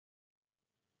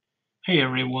Hey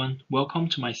everyone, welcome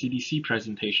to my CDC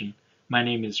presentation. My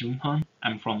name is Yunhan.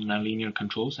 I'm from Nonlinear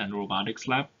Controls and Robotics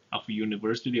Lab of the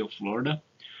University of Florida,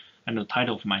 and the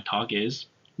title of my talk is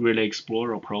Relay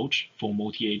Explorer Approach for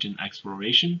Multi-Agent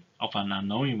Exploration of an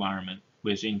Unknown Environment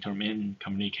with Intermittent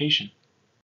Communication.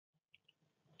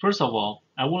 First of all,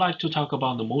 I would like to talk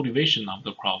about the motivation of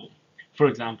the problem. For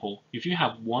example, if you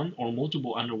have one or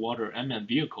multiple underwater unmanned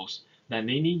vehicles, then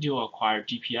they need to acquire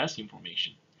GPS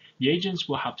information. The agents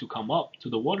will have to come up to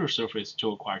the water surface to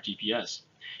acquire GPS,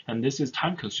 and this is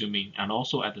time-consuming, and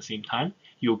also at the same time,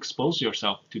 you expose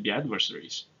yourself to the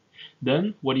adversaries.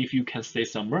 Then, what if you can stay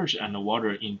submerged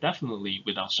underwater indefinitely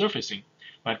without surfacing,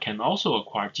 but can also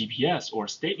acquire GPS or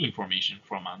state information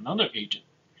from another agent?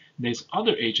 This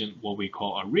other agent, what we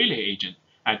call a relay agent,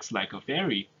 acts like a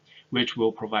ferry, which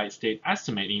will provide state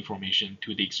estimate information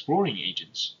to the exploring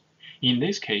agents. In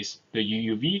this case, the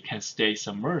UUV can stay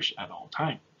submerged at all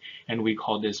times, and we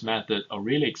call this method a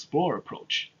relay explorer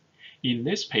approach. In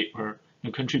this paper,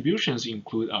 the contributions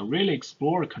include a relay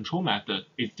explorer control method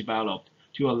is developed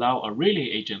to allow a relay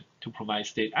agent to provide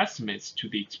state estimates to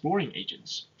the exploring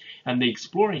agents, and the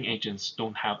exploring agents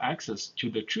don't have access to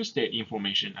the true state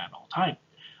information at all times.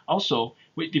 Also,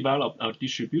 we developed a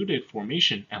distributed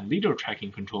formation and leader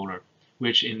tracking controller,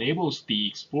 which enables the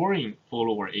exploring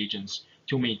follower agents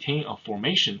to maintain a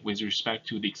formation with respect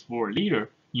to the explorer leader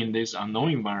in this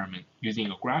unknown environment using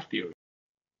a graph theory.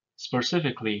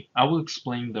 Specifically, I will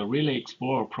explain the relay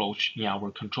explorer approach in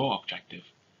our control objective.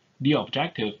 The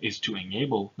objective is to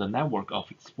enable the network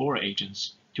of explorer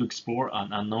agents to explore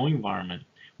an unknown environment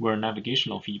where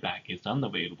navigational feedback is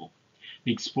unavailable.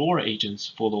 The explorer agents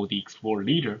follow the explorer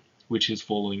leader, which is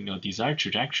following a desired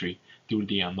trajectory through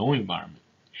the unknown environment.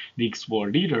 The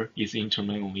explorer leader is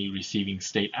intermittently receiving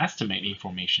state estimate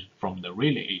information from the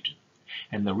relay agent,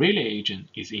 and the relay agent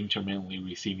is intermittently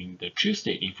receiving the true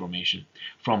state information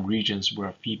from regions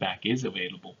where feedback is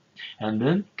available, and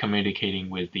then communicating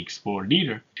with the explorer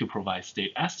leader to provide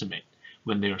state estimate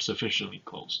when they are sufficiently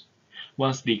close.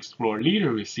 Once the explorer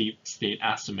leader receives state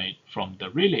estimate from the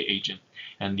relay agent,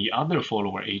 and the other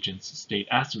follower agent's state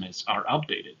estimates are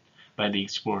updated by the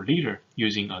explorer leader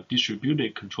using a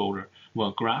distributed controller when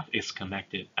a graph is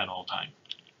connected at all times.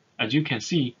 As you can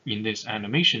see in this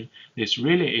animation, this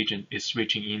relay agent is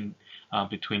switching in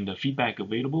between the feedback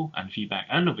available and feedback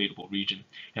unavailable region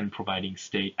and providing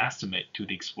state estimate to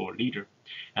the explorer leader,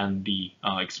 and the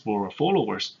explorer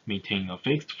followers maintain a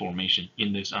fixed formation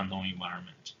in this unknown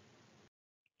environment.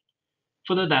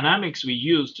 For the dynamics we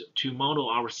used to model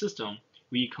our system,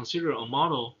 we consider a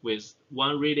model with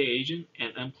one relay agent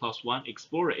and n+1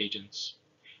 explorer agents.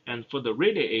 And for the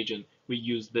relay agent, we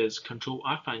use this control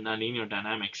affine nonlinear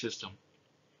dynamic system,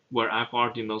 where FR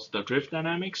denotes the drift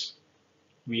dynamics,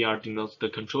 VR denotes the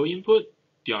control input,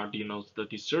 DR denotes the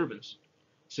disturbance.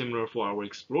 Similar for our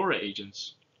explorer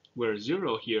agents, where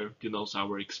 0 here denotes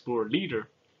our explorer leader,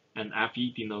 and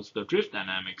FE denotes the drift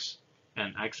dynamics,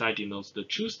 and XI denotes the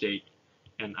true state,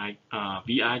 and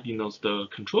VI denotes the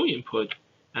control input,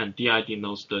 and DI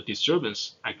denotes the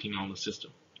disturbance acting on the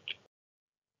system.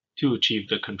 To achieve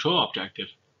the control objective,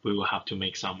 we will have to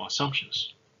make some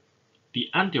assumptions. The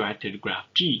undirected graph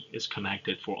G is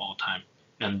connected for all time,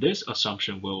 and this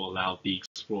assumption will allow the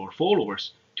explorer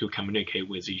followers to communicate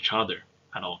with each other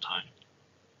at all time.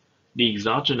 The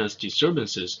exogenous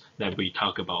disturbances that we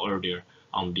talked about earlier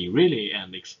on the relay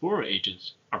and explorer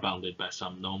agents are bounded by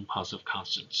some known positive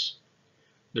constants.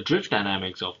 The drift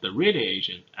dynamics of the relay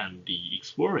agent and the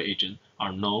explorer agent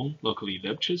are known, locally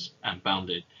Lipschitz, and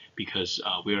bounded because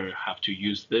we have to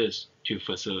use this to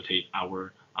facilitate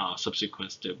our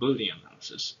subsequent stability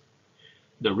analysis.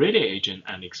 The relay agent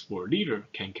and explorer leader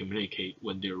can communicate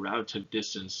when their relative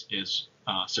distance is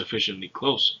sufficiently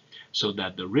close, so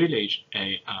that the relay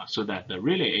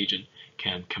agent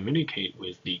can communicate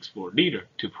with the explorer leader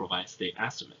to provide state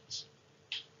estimates.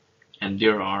 And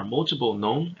there are multiple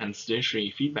known and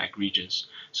stationary feedback regions,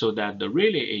 so that the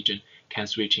relay agent can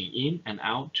switch in and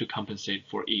out to compensate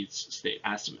for its state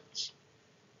estimates.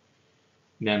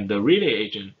 Then the relay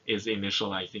agent is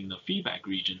initializing the feedback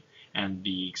region, and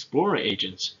the explorer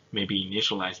agents may be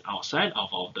initialized outside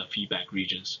of all the feedback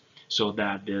regions, so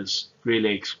that this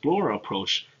relay explorer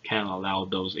approach can allow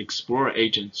those explorer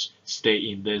agents stay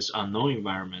in this unknown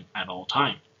environment at all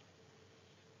times.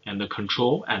 And the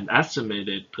control and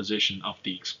estimated position of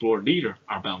the explorer leader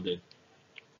are bounded.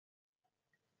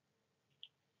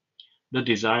 The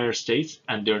desired states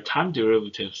and their time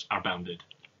derivatives are bounded.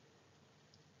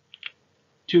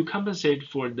 To compensate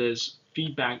for this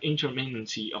feedback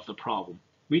intermittency of the problem,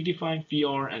 we define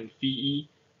VR and VE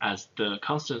as the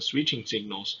constant switching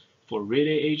signals for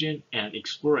relay agent and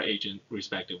explorer agent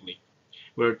respectively.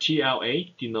 where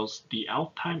TLA denotes the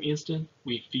out time instant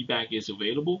when feedback is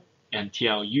available, and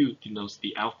TLU denotes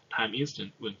the out time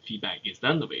instant when feedback is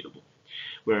unavailable,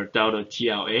 where delta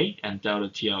TLA and delta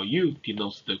TLU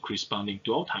denotes the corresponding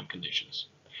dwell time conditions.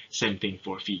 Same thing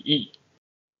for phi E.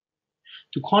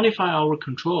 To quantify our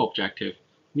control objective,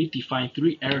 we define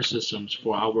three error systems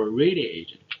for our relay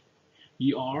agent: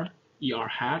 ER, ER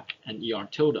hat, and ER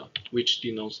tilde, which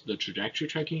denotes the trajectory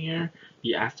tracking error,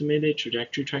 the estimated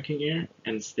trajectory tracking error,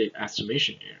 and state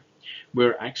estimation error,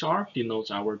 where XR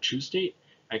denotes our true state,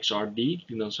 XRD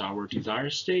denotes our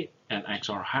desired state, and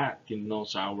XR hat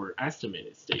denotes our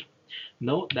estimated state.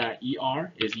 Note that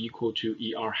ER is equal to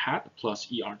ER hat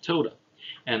plus ER tilde,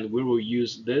 and we will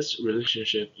use this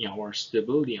relationship in our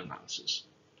stability analysis.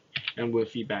 And when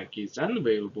feedback is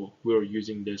unavailable, we are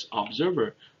using this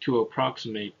observer to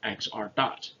approximate XR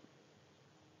dot.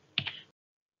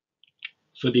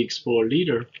 For the Explorer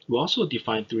leader, we also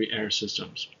define three error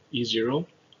systems: E0,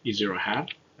 E0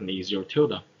 hat, and E0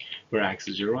 tilde, where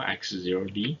X0,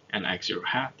 X0D, and X0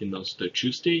 hat denotes the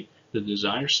true state, the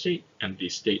desired state, and the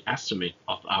state estimate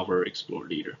of our Explorer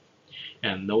leader.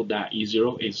 And note that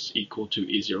E0 is equal to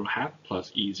E0 hat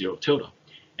plus E0 tilde,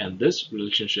 and this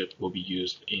relationship will be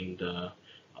used in the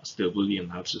stability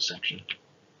analysis section.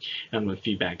 And when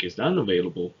feedback is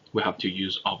unavailable, we have to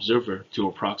use observer to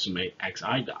approximate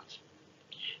Xi dot.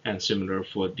 And similar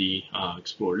for the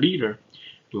Explorer leader,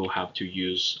 we will have to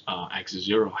use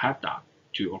X0 hat dot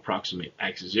to approximate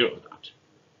X0 dot.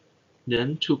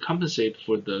 Then, to compensate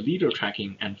for the leader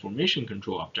tracking and formation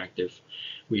control objective,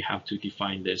 we have to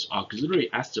define this auxiliary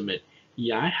estimate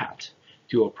EI hat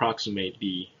to approximate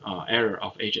the error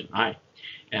of agent I.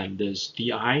 And this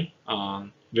DI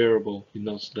variable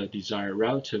denotes the desired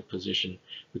relative position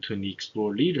between the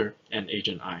Explorer leader and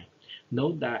agent I.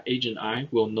 Note that agent I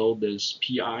will know this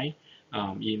PI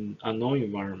in unknown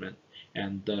environment,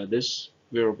 and this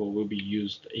variable will be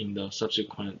used in the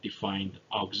subsequent defined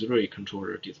auxiliary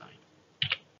controller design.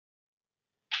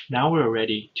 Now we're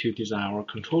ready to design our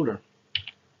controller.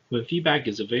 When feedback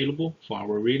is available for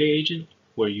our relay agent,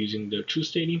 we're using the true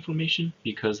state information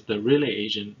because the relay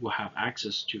agent will have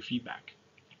access to feedback.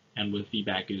 And when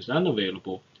feedback is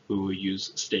unavailable, we will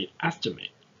use state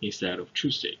estimate instead of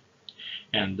true state.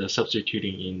 And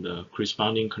substituting in the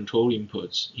corresponding control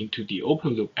inputs into the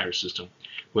open loop error system,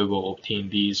 we will obtain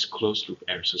these closed loop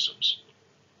error systems.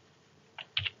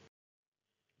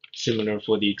 Similar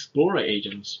for the Explorer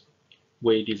agents,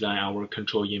 we design our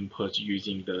control inputs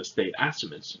using the state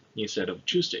estimates instead of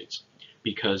true states,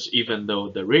 because even though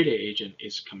the relay agent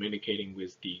is communicating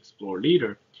with the Explorer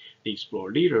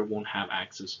leader won't have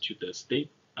access to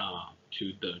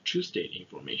the true state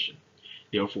information.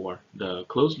 Therefore, the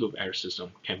closed loop error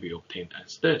system can be obtained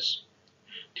as this.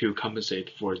 To compensate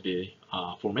for the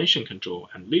formation control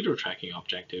and leader tracking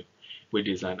objective, we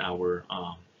design our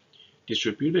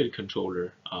distributed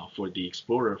controller for the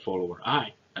Explorer follower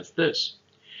I as this,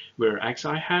 where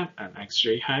Xi hat and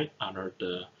Xj hat are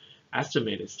the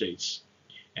estimated states,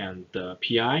 and the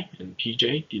Pi and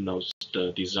Pj denotes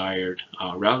the desired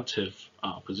relative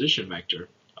position vector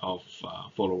of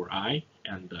follower I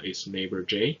and its neighbor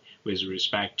j with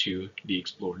respect to the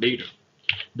Explorer leader.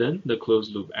 Then the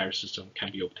closed loop error system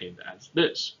can be obtained as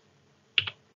this.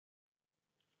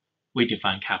 We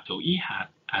define capital E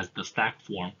hat as the stack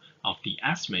form of the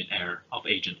estimate error of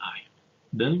agent I.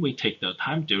 Then we take the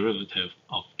time derivative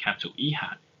of capital E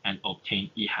hat and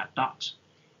obtain E hat dot.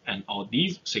 And all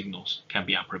these signals can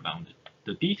be upper bounded.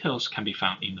 The details can be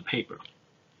found in the paper.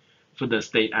 For the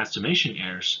state estimation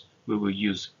errors, we will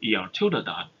use ER tilde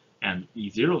dot and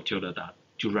E0 tilde dot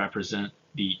to represent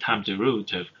the time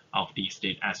derivative of the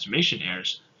state estimation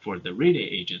errors for the relay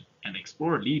agent and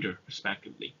Explorer leader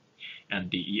respectively.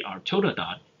 And the ER tilde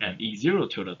dot and E0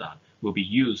 tilde dot will be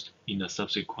used in the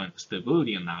subsequent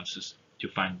stability analysis to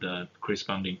find the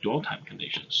corresponding dwell time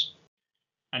conditions.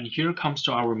 And here comes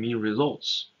to our mean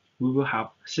results. We will have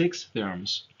 6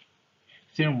 theorems.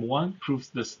 Theorem 1 proves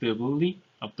the stability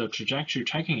of the trajectory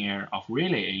tracking error of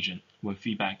relay agent when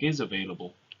feedback is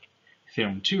available.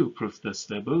 Theorem 2 proves the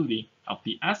stability of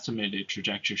the estimated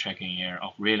trajectory tracking error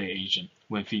of relay agent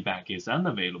when feedback is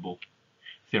unavailable.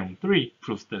 Theorem 3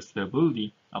 proves the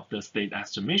stability of the state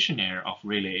estimation error of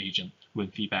relay agent when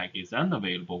feedback is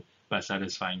unavailable by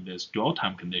satisfying this dwell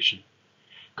time condition.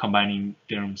 Combining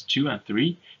theorems 2 and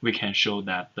 3, we can show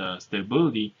that the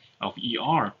stability of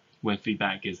ER when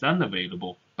feedback is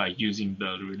unavailable by using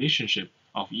the relationship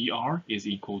of ER is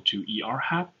equal to ER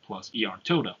hat plus ER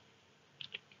tilde.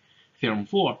 Theorem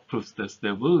 4 proves the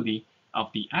stability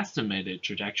of the estimated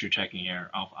trajectory tracking error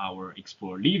of our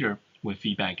Explorer leader when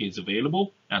feedback is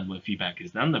available and when feedback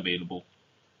is unavailable.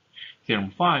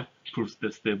 Theorem 5 proves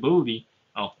the stability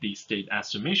of the state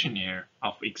estimation error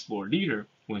of explorer leader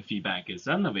when feedback is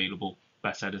unavailable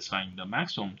by satisfying the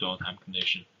maximum dwell time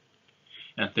condition.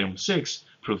 And Theorem 6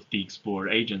 proves the explorer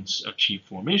agents achieve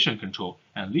formation control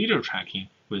and leader tracking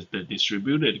with the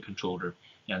distributed controller,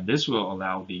 and this will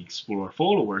allow the explorer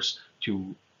followers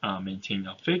to maintain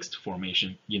a fixed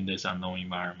formation in this unknown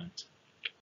environment.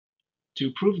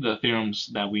 To prove the theorems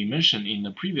that we mentioned in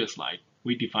the previous slide,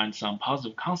 we defined some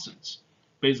positive constants.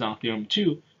 Based on Theorem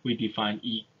 2, we define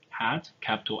E hat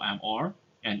capital MR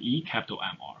and E capital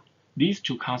MR. These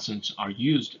two constants are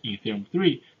used in Theorem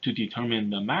 3 to determine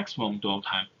the maximum dwell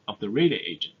time of the relay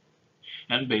agent.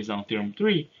 And based on Theorem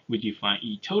 3, we define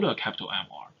E tilde capital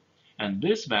MR. And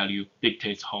this value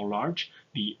dictates how large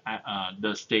the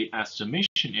state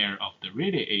estimation error of the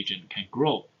relay agent can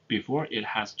grow before it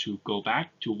has to go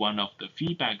back to one of the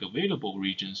feedback available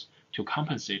regions to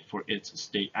compensate for its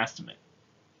state estimate.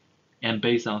 And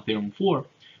based on Theorem 4,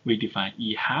 we define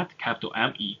E hat capital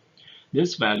ME.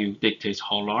 This value dictates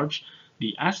how large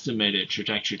the estimated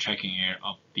trajectory tracking error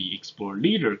of the explorer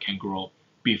leader can grow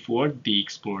before the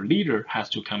explorer leader has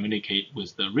to communicate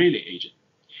with the relay agent.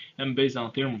 And based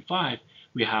on Theorem 5,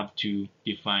 we have to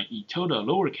define E tilde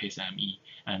lowercase me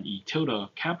and E tilde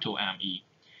capital Me,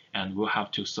 and we'll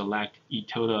have to select E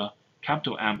tilde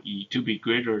capital Me to be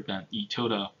greater than E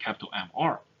tilde capital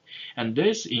Mr. And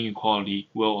this inequality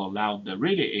will allow the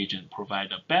relay agent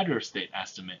provide a better state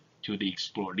estimate to the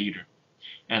explorer leader.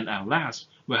 And at last,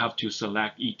 we have to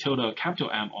select E tilde capital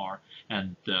Mr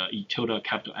and E tilde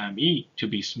capital Me to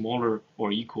be smaller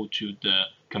or equal to the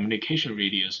communication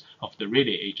radius of the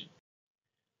relay agent.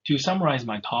 To summarize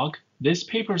my talk, this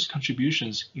paper's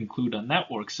contributions include a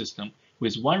network system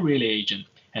with one relay agent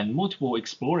and multiple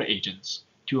explorer agents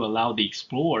to allow the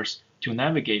explorers to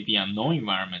navigate the unknown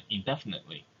environment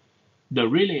indefinitely. The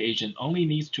relay agent only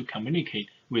needs to communicate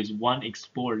with one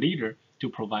explorer leader to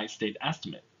provide state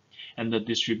estimate, and the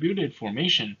distributed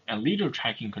formation and leader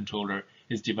tracking controller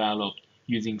is developed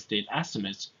using state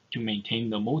estimates to maintain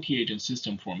the multi-agent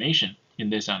system formation in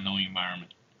this unknown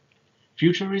environment.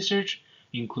 Future research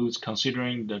includes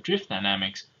considering the drift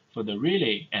dynamics for the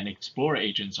relay and explorer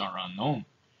agents are unknown,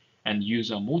 and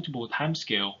use a multiple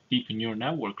timescale deep neural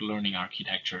network learning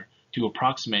architecture to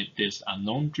approximate this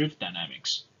unknown drift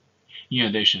dynamics. In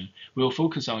addition, we'll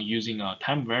focus on using a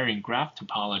time-varying graph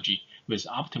topology with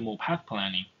optimal path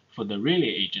planning for the relay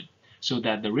agent so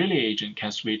that the relay agent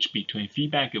can switch between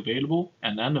feedback available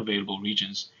and unavailable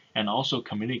regions and also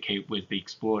communicate with the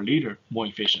explorer leader more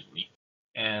efficiently.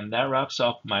 And that wraps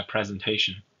up my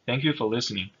presentation. Thank you for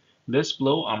listening. Links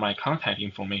below are my contact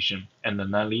information and the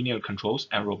Nonlinear Controls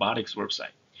and Robotics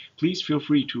website. Please feel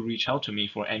free to reach out to me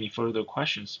for any further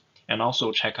questions, and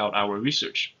also check out our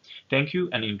research. Thank you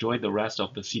and enjoy the rest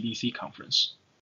of the CDC conference.